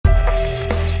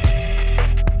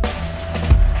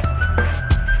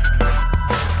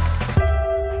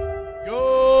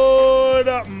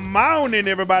morning,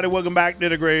 everybody. Welcome back to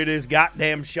the greatest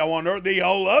goddamn show on earth. They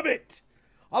all love it.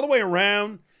 All the way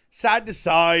around, side to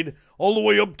side, all the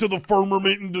way up to the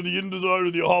firmament and to the end of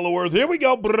the hollow earth. Here we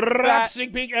go.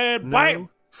 Sneak peek and bam. No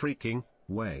freaking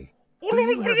way. Do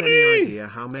you have any idea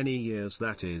how many years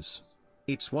that is?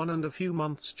 It's 1 and a few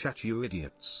months, chat, you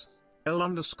idiots. L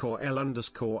underscore L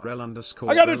underscore L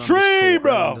underscore. I got a tree,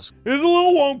 bro. It's a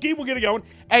little wonky. We'll get it going.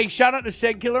 Hey, shout out to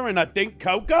Sed Killer and I think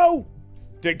Coco.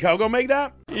 Did Coco make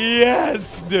that?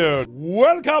 Yes, dude.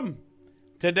 Welcome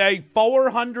to day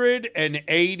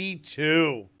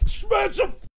 482. Smash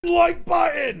the like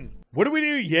button. What did we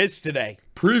do yesterday?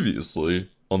 Previously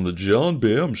on the John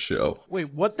Bam Show.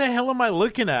 Wait, what the hell am I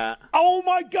looking at? Oh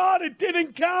my God, it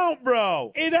didn't count,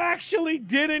 bro. It actually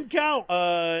didn't count.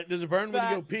 Does it burn when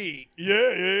you go pee?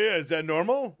 Yeah. Is that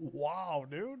normal? Wow,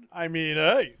 dude. I mean,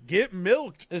 hey, get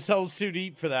milked. This hole's too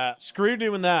deep for that. Screw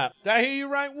doing that. Did I hear you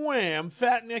right? Wham,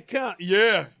 fat in the cunt.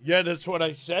 Yeah, that's what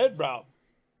I said, bro.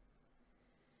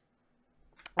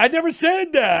 I never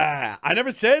said that.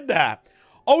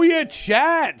 Oh yeah,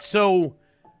 chat. So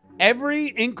every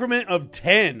increment of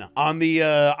 10 on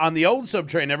the old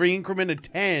subtrain, every increment of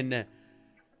 10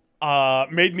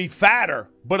 made me fatter.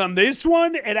 But on this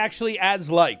one, it actually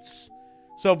adds lights.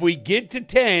 So if we get to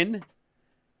 10,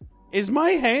 is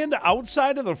my hand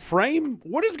outside of the frame?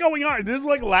 What is going on? This is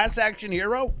like Last Action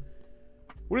Hero?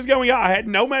 What is going on? I had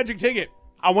no magic ticket.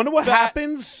 I wonder what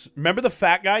happens. Remember the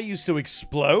fat guy used to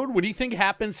explode? What do you think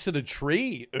happens to the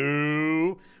tree?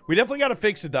 Ooh. We definitely got to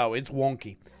fix it, though. It's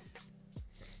wonky.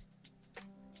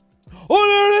 Oh,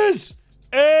 there it is.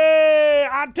 Hey,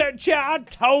 I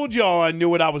told y'all I knew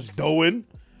what I was doing.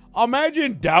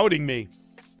 Imagine doubting me.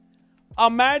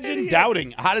 Imagine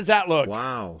doubting. How does that look?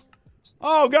 Wow.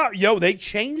 Oh, God. Yo, they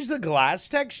changed the glass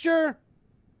texture?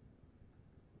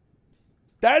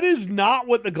 That is not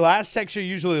what the glass texture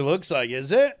usually looks like,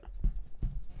 is it?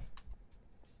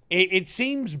 It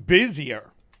seems busier.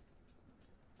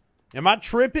 Am I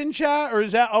tripping, chat? Or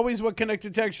is that always what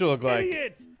connected texture look like?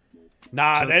 Idiot.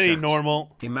 Nah, that ain't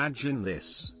normal. Imagine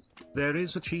this. There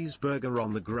is a cheeseburger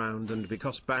on the ground, and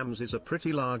because Bams is a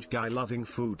pretty large guy loving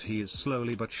food, he is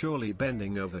slowly but surely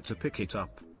bending over to pick it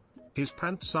up. His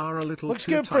pants are a little Looks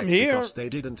too good tight from here. because they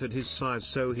didn't at his size,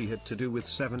 so he had to do with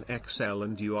 7XL,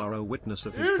 and you are a witness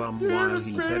of his bum while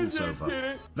he bends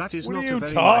over. That is What not are you a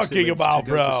very talking nice image about,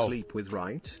 to go bro? to sleep with,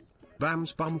 right?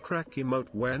 Bam's bum crack emote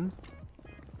when?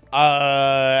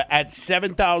 At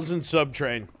 7,000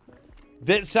 subtrain.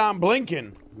 Vet sign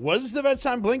blinking. Was the vet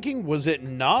sign blinking? Was it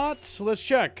not? Let's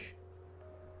check.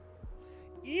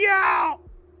 Yeah.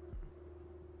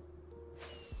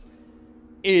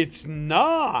 It's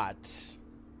not.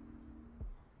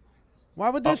 Why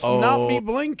would this not be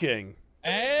blinking?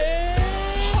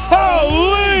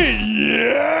 Holy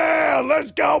yeah!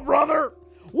 Let's go, brother.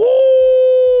 Woo!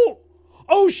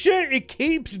 Oh shit! It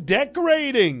keeps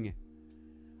decorating.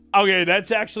 Okay,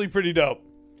 that's actually pretty dope.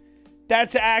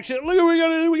 That's actually,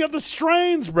 look, we got the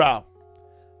strains, bro.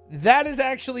 That is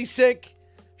actually sick.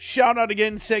 Shout out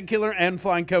again, Sed Killer and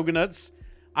Flying Coconuts.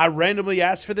 I randomly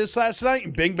asked for this last night,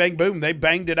 and bing, bang, boom, they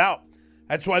banged it out.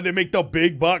 That's why they make the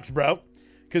big bucks, bro.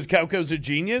 Because Coco's a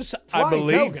genius, I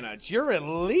believe. Coconuts, you're at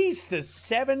least a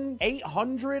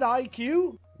 800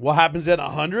 IQ. What happens at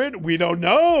 100? We don't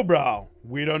know, bro.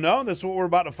 We don't know. That's what we're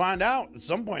about to find out at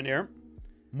some point here.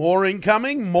 More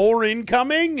incoming. More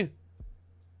incoming.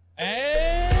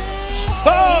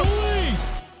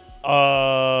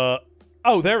 Oh,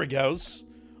 there it goes.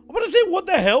 I'm about to say, what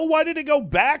the hell? Why did it go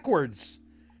backwards?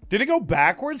 Did it go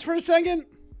backwards for a second?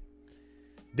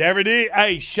 There it is.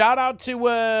 Hey, shout out to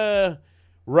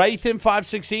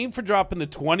Wraithin516 for dropping the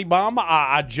 20 bomb.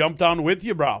 I jumped on with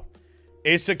you, bro.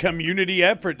 It's a community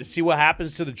effort to see what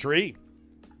happens to the tree.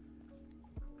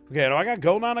 Okay, do I got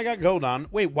gold on? I got gold on.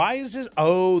 Wait, why is this?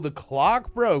 Oh, the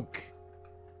clock broke.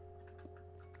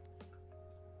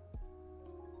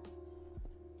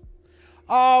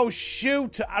 Oh,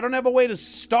 shoot. I don't have a way to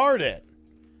start it.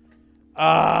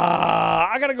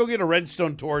 I got to go get a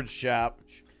redstone torch, chap.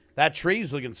 That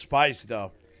tree's looking spiced,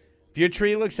 though. If your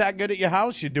tree looks that good at your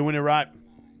house, you're doing it right.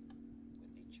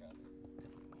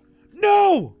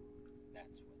 No!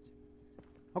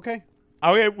 Okay.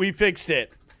 Okay, we fixed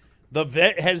it. The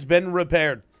vet has been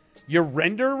repaired. Your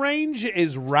render range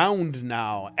is round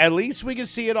now. At least we can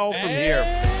see it all from here.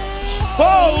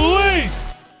 Holy!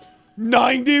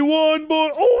 91,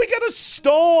 boy. Oh, we got a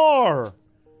star.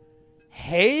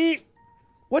 Hey.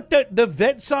 What the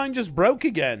vet sign just broke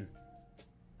again.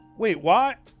 Wait,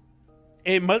 what?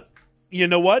 It must, you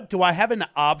know what? Do I have an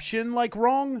option like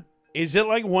wrong? Is it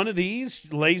like one of these?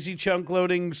 Lazy chunk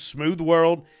loading, smooth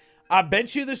world. I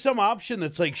bet you there's some option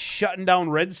that's like shutting down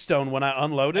redstone when I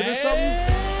unload it or something.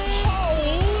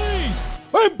 Holy!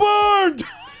 I burned!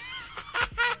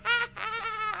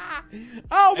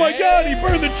 Oh my God, he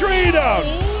burned the tree down!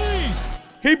 Holy!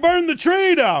 He burned the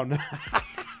tree down!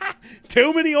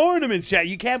 Too many ornaments, chat.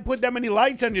 You can't put that many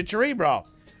lights on your tree, bro.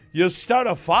 You'll start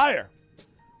a fire.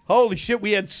 Holy shit,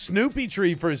 we had Snoopy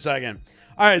tree for a second.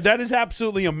 All right, that is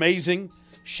absolutely amazing.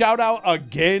 Shout out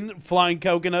again, Flying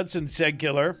Coconuts and Said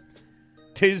Killer.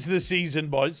 'Tis the season,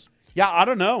 boys. Yeah, I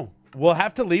don't know. We'll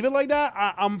have to leave it like that.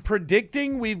 I'm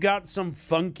predicting we've got some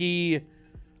funky...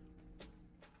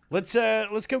 Let's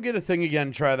go get a thing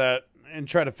again, try that, and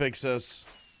try to fix this.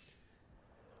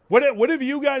 What have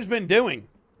you guys been doing?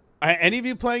 Any of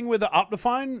you playing with the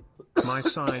Optifine? My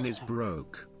sign is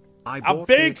broke. I'm bought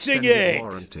fixing the extended it.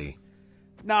 warranty.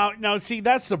 No, see,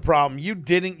 that's the problem. You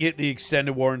didn't get the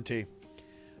extended warranty.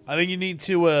 I think you need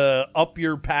to up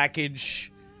your package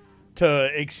to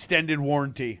extended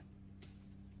warranty.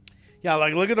 Yeah,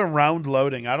 like, look at the round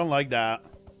loading. I don't like that.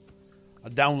 I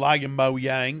don't like it, Mo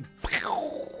Yang.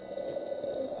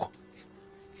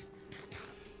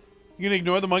 You gonna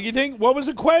ignore the monkey thing? What was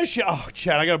the question? Oh,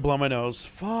 Chad, I gotta blow my nose.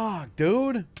 Fuck,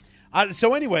 dude.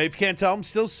 So anyway, if you can't tell, I'm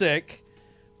still sick.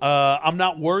 I'm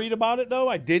not worried about it, though.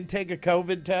 I did take a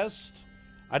COVID test.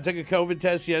 I took a COVID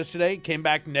test yesterday. Came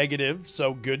back negative,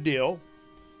 so good deal.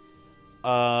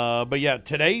 But yeah,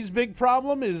 today's big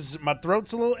problem is my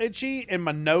throat's a little itchy and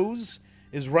my nose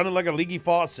is running like a leaky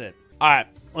faucet. All right,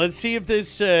 let's see if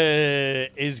this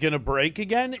is going to break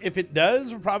again. If it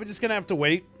does, we're probably just going to have to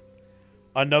wait.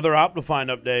 Another Optifine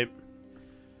update.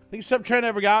 I think subtrend I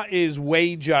ever got is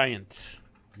way giant.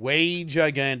 Way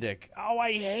gigantic. Oh,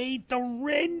 I hate the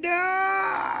render.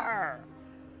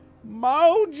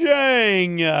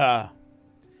 Mojang.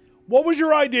 What was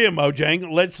your idea, Mojang?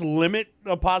 Let's limit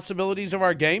the possibilities of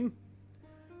our game?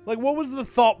 Like, what was the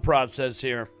thought process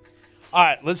here? All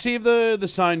right, let's see if the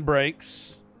sign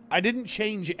breaks. I didn't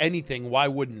change anything. Why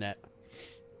wouldn't it?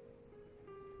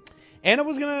 Anna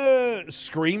was going to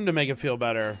scream to make it feel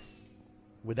better.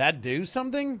 Would that do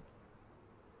something?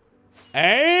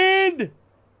 And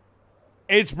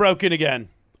it's broken again.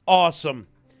 Awesome.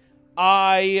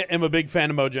 I am a big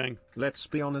fan of Mojang. Let's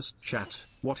be honest, chat.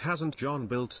 What hasn't John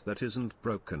built that isn't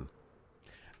broken?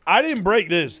 I didn't break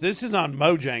this. This is on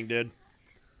Mojang, dude.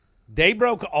 They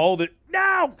broke all the...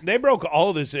 No! They broke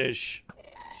all this ish.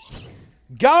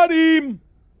 Got him!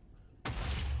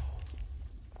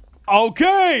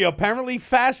 Okay, apparently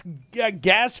fast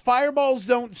gas fireballs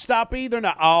don't stop either.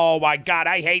 Now, oh my God,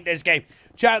 I hate this game.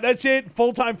 Chat, that's it.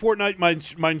 Full-time Fortnite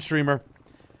mine streamer.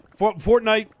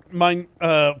 Fortnite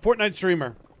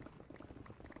streamer.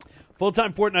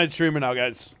 Full-time Fortnite streamer now,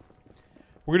 guys.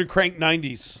 We're going to crank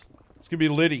 90s. It's going to be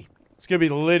litty. It's going to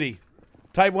be litty.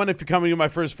 Type 1 if you're coming to my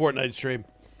first Fortnite stream.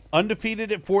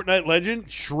 Undefeated at Fortnite Legend?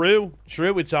 True.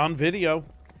 True, it's on video.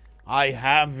 I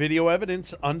have video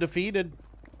evidence. Undefeated.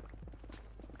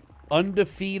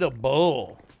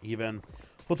 Undefeatable, even.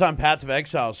 Full-time Path of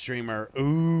Exile streamer.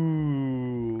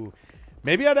 Ooh.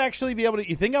 Maybe I'd actually be able to...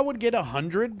 You think I would get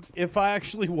 100 if I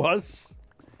actually was?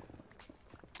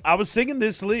 I was thinking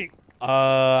this league.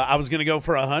 I was going to go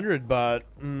for 100, but...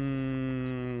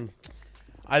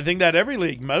 I think that every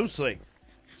league, mostly.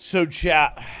 So,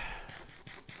 chat.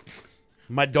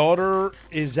 My daughter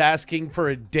is asking for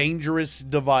a dangerous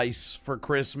device for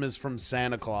Christmas from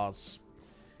Santa Claus.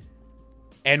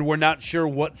 And we're not sure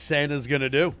what Santa's going to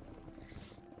do.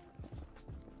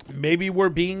 Maybe we're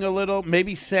being a little...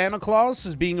 Maybe Santa Claus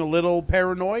is being a little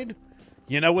paranoid.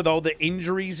 You know, with all the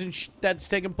injuries and that's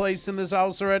taken place in this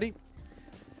house already.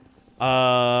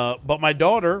 But my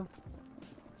daughter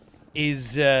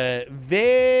is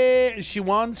she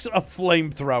wants a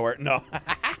flamethrower. No.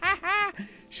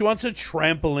 She wants a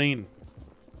trampoline.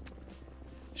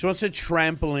 She wants a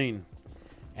trampoline.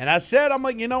 And I said, I'm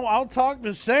like, you know, I'll talk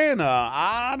to Santa.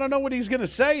 I don't know what he's going to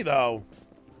say, though.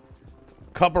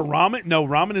 Cup of ramen? No,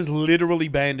 ramen is literally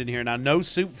banned in here. Now, no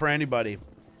soup for anybody.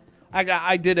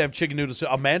 I did have chicken noodle soup.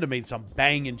 Amanda made some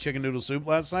banging chicken noodle soup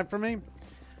last night for me.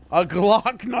 A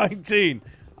Glock 19.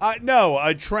 No,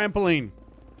 a trampoline.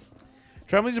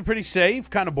 Trampolines are pretty safe.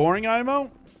 Kind of boring,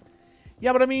 IMO.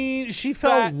 Yeah, but I mean, she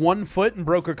fell 1 foot and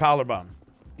broke her collarbone.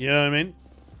 You know what I mean?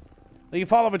 Like, you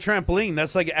fall off a trampoline,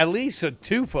 that's like at least a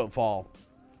 2-foot fall.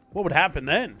 What would happen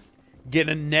then? Get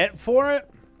a net for it?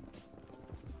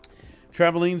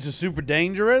 Trampolines are super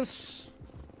dangerous.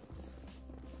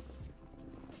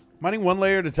 Mining one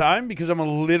layer at a time because I'm a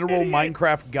literal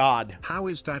Minecraft god. How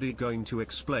is Daddy going to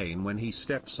explain when he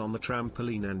steps on the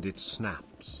trampoline and it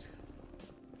snaps?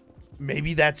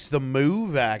 Maybe that's the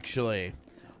move, actually.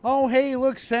 Oh, hey,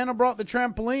 look, Santa brought the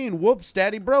trampoline. Whoops,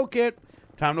 Daddy broke it.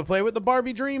 Time to play with the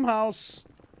Barbie dream house.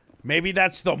 Maybe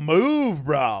that's the move,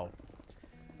 bro.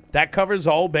 That covers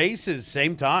all bases,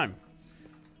 same time.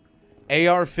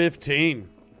 AR-15.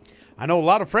 I know a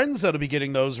lot of friends that'll be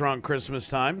getting those around Christmas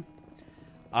time.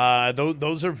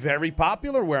 Those are very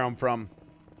popular where I'm from.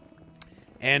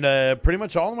 And pretty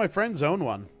much all of my friends own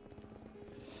one.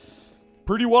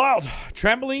 Pretty wild.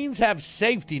 Trampolines have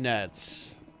safety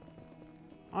nets.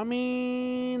 I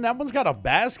mean, that one's got a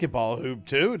basketball hoop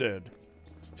too, dude.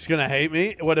 She's gonna hate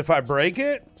me. What if I break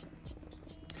it?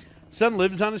 Son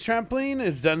lives on his trampoline,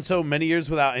 has done so many years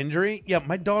without injury. Yeah,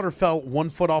 my daughter fell 1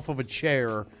 foot off of a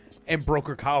chair and broke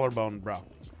her collarbone, bro.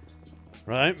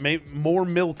 Right? Maybe more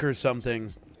milk or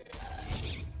something.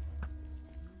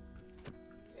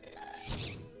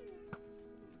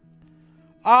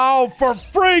 Oh, for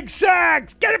freak's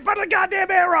sakes! Get in front of the goddamn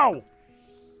arrow!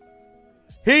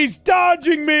 He's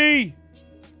dodging me!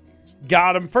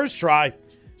 Got him. First try.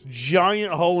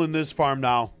 Giant hole in this farm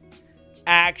now.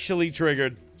 Actually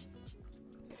triggered.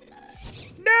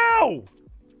 No!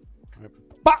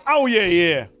 Oh, yeah,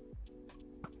 yeah.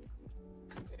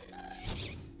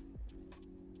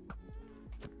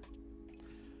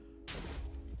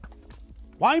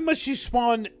 Why must you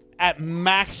spawn at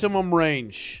maximum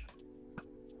range?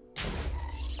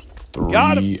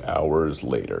 3 hours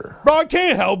later. Bro, I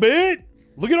can't help it.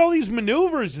 Look at all these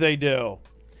maneuvers they do.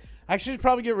 I should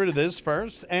probably get rid of this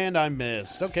first, and I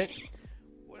missed. Okay.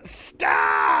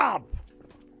 Stop!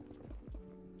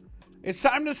 It's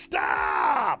time to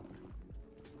stop!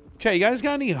 Chat, you guys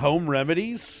got any home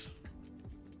remedies?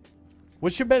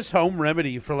 What's your best home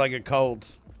remedy for, like, a cold?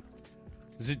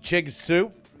 Is it chicken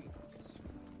soup?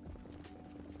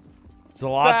 Is it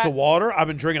lots of water? I've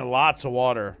been drinking lots of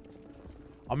water.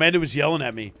 Amanda was yelling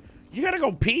at me. You gotta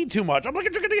go pee too much. I'm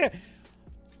like, drinking again.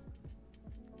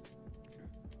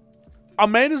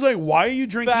 Amanda's like, why are you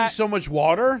drinking so much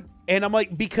water? And I'm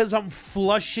like, because I'm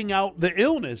flushing out the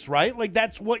illness, right? Like,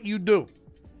 that's what you do.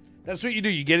 That's what you do.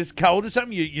 You get as cold or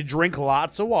something, you drink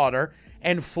lots of water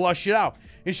and flush it out.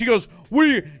 And she goes, what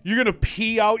are you're going to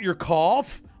pee out your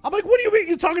cough? I'm like, what do you mean?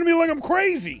 You're talking to me like I'm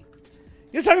crazy.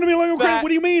 You're talking to me like I'm crazy. What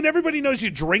do you mean? Everybody knows you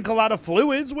drink a lot of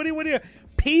fluids. What do you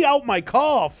pee out my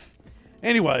cough?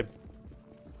 Anyway.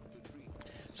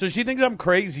 So she thinks I'm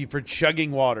crazy for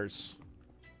chugging waters.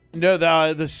 No,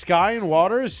 the sky and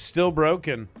water is still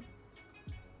broken.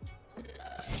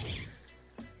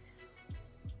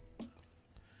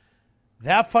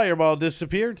 That fireball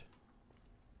disappeared.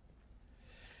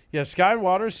 Yeah, sky and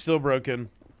water is still broken.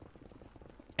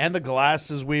 And the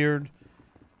glass is weird.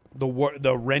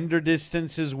 The render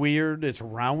distance is weird. It's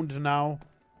round now.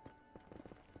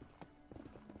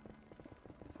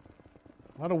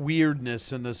 A lot of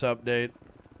weirdness in this update.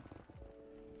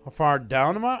 How far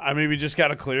down am I? I mean, we just got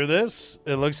to clear this.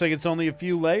 It looks like it's only a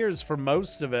few layers for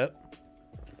most of it.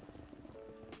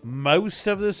 Most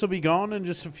of this will be gone in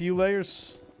just a few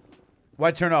layers.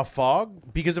 Why turn off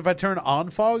fog? Because if I turn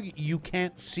on fog, you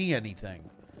can't see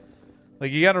anything.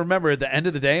 Like, you got to remember, at the end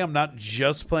of the day, I'm not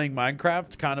just playing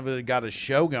Minecraft. Kind of got a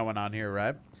show going on here,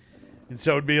 right? And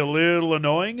so it'd be a little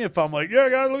annoying if I'm like, yeah,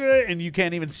 guys, look at it, and you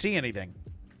can't even see anything.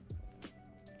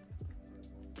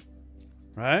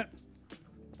 Right?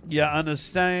 You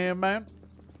understand, man?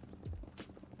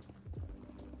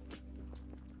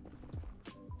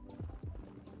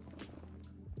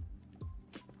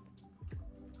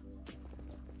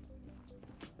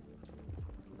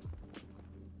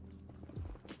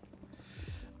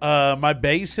 My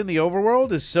base in the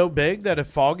overworld is so big that if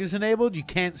fog is enabled, you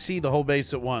can't see the whole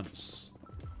base at once.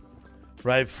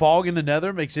 Right? Fog in the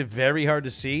nether makes it very hard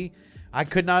to see. I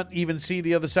could not even see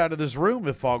the other side of this room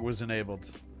if fog was enabled.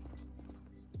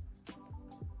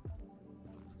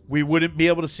 We wouldn't be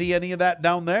able to see any of that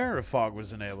down there if fog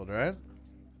was enabled, right?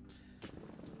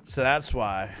 So that's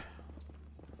why.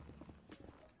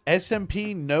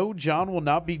 SMP, no, John will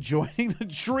not be joining the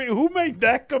tree. Who made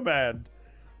that command?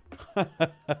 I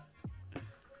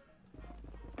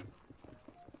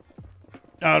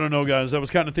don't know, guys. I was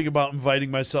kind of thinking about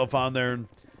inviting myself on there and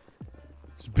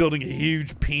just building a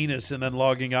huge penis and then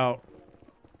logging out.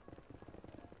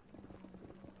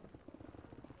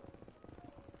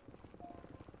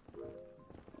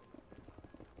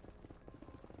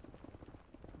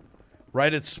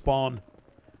 Right at spawn.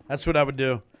 That's what I would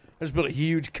do. I just build a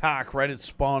huge cock right at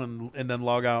spawn and then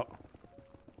log out.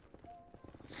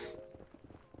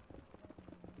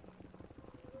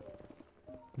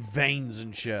 Veins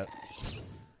and shit.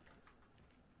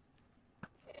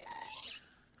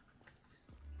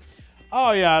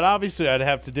 Oh, yeah, and obviously I'd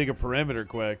have to dig a perimeter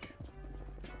quick.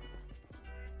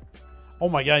 Oh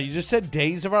my God, you just said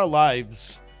Days of Our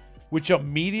Lives, which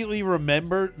immediately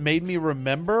made me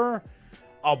remember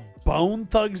a Bone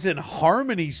Thugs and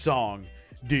Harmony song.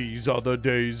 These are the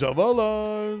days of our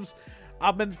lives.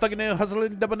 I've been thugging and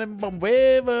hustling, dubbing and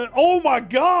forever. Oh my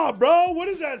God, bro. What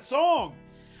is that song?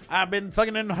 I've been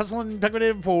thugging and hustling, tugging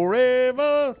in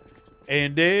forever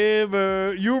and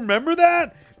ever. You remember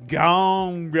that?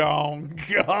 Gone, gone,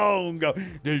 gone, gone.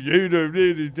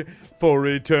 For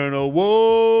eternal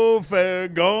warfare.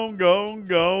 Gone, gone,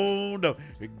 gone.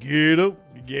 Get up,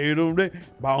 there.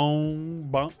 Boom,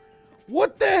 boom.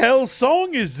 What the hell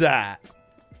song is that?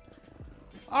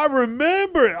 I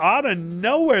remember it. Out of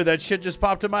nowhere, that shit just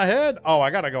popped in my head. Oh,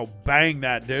 I gotta go bang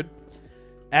that, dude.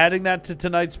 Adding that to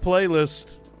tonight's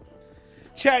playlist.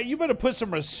 Chat, you better put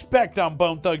some respect on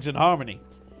Bone Thugs and Harmony.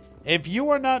 If you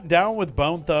are not down with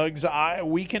Bone Thugs,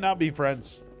 we cannot be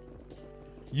friends.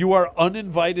 You are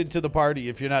uninvited to the party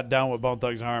if you're not down with Bone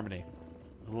Thugs and Harmony.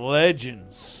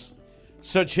 Legends.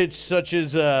 Such hits such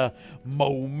as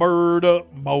Mo Murder,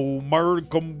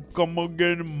 come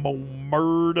again, Mo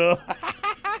Murder.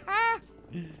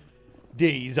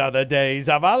 These are the days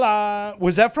of our lives.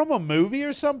 Was that from a movie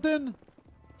or something?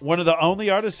 One of the only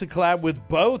artists to collab with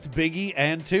both Biggie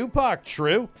and Tupac.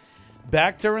 True.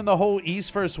 Back during the whole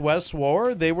East versus West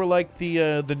war, they were like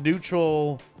the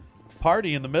neutral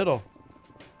party in the middle.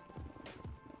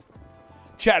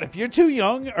 Chat, if you're too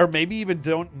young or maybe even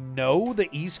don't know the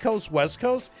East Coast, West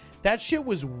Coast, that shit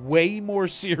was way more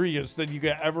serious than you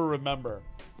could ever remember.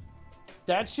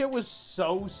 That shit was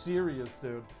so serious,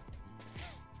 dude.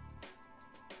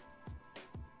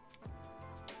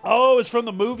 Oh, it's from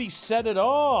the movie Set It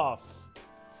Off.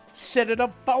 Set it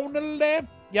up on the left,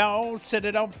 y'all. Set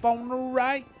it up on the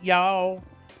right, y'all.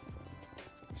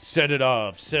 Set it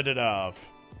off, set it off.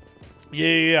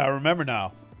 Yeah, I remember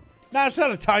now. Nah, it's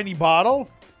not a tiny bottle.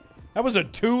 That was a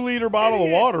 2-liter bottle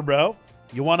of water, bro.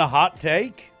 You want a hot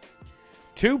take?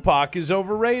 Tupac is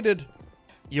overrated.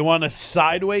 You want a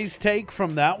sideways take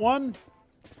from that one?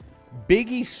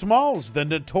 Biggie Smalls, the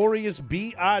notorious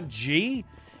B.I.G.,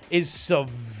 is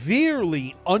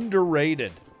severely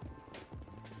underrated.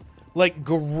 Like,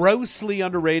 grossly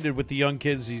underrated with the young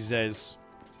kids these days.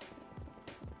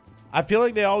 I feel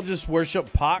like they all just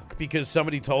worship Pac because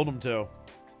somebody told them to.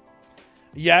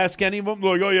 You ask any of them,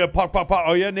 like, oh yeah, Pac, Pac, Pac.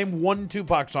 Oh yeah, name one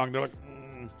Tupac song. They're like,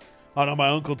 oh no, my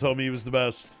uncle told me he was the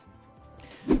best.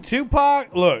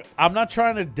 Tupac, look, I'm not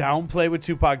trying to downplay what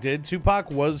Tupac did. Tupac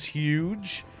was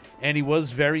huge, and he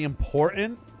was very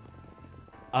important.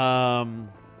 But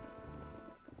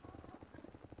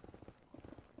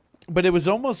it was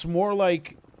almost more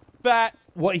like that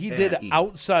what he did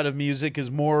outside of music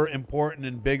is more important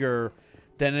and bigger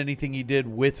than anything he did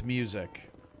with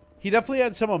music. He definitely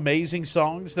had some amazing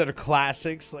songs that are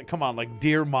classics. Like, come on, like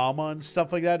Dear Mama and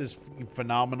stuff like that is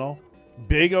phenomenal.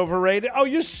 Big overrated. Oh,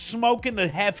 you're smoking the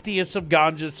heftiest of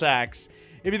ganja sacks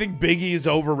if you think Biggie is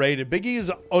overrated. Biggie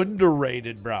is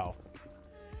underrated, bro.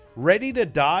 Ready to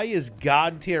Die is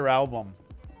God tier album.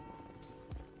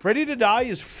 Ready to Die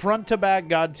is front to back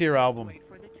God tier album.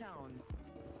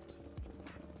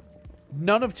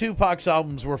 None of Tupac's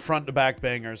albums were front to back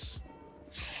bangers.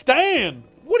 Stan,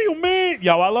 what do you mean?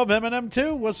 Yo, I love Eminem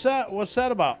too. What's that? What's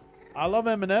that about? I love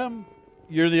Eminem.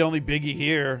 You're the only Biggie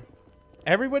here.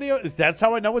 Everybody else, that's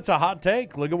how I know it's a hot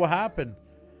take. Look at what happened.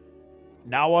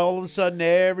 Now all of a sudden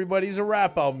everybody's a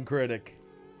rap album critic.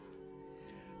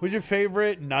 Who's your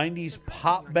favorite 90s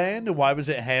pop band and why was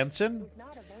it Hanson?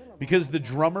 Because the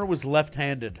drummer was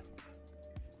left-handed.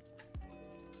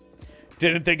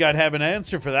 Didn't think I'd have an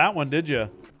answer for that one, did you?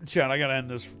 Chat, I gotta end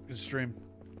this stream.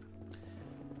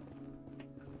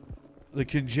 The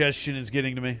congestion is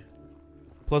getting to me.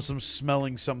 Plus I'm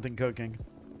smelling something cooking.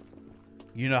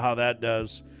 You know how that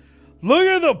does. Look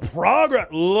at the progress.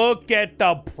 Look at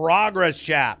the progress,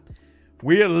 chat.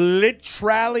 We are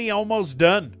literally almost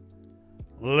done.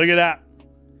 Look at that.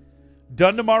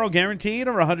 Done tomorrow guaranteed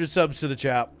or 100 subs to the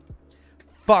chat?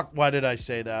 Fuck, why did I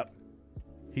say that?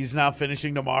 He's not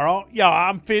finishing tomorrow? Yeah,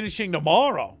 I'm finishing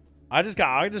tomorrow. I just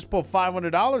put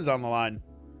 $500 on the line.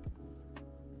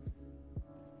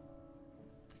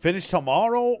 Finish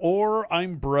tomorrow or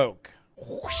I'm broke.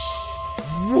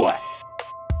 What?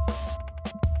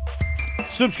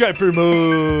 Subscribe for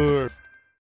more.